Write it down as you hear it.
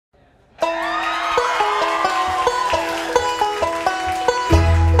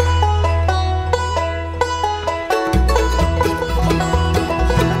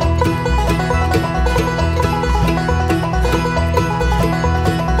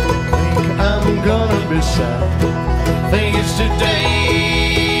gonna be sad. Think it's today.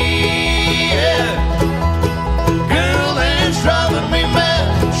 Yeah. Girl that's driving me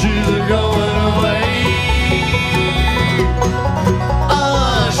mad, she's going away.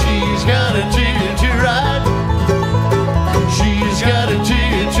 She's got a ticket to ride. She's got a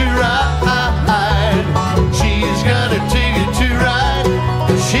ticket to ride. She's got a ticket to ride.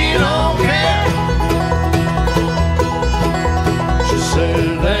 She don't care. She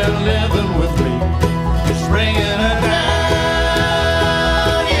said that living with me is bringing her down.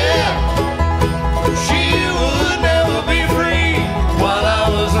 Yeah, she would never be free while I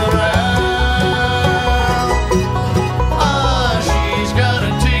was around. She's got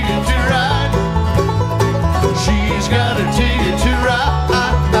a ticket to ride. She's got a ticket to ride.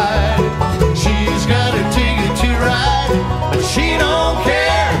 She's got a ticket to ride, but she don't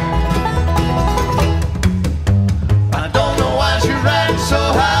care. I don't know why she rides so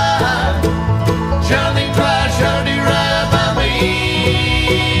high. She'll think twice, she'll do right by me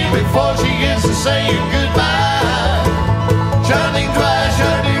before she gets to say goodbye. She'll think twice,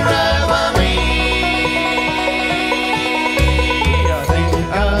 she'll do right by me. I think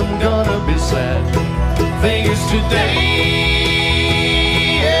I'm gonna be sad. Think it's today.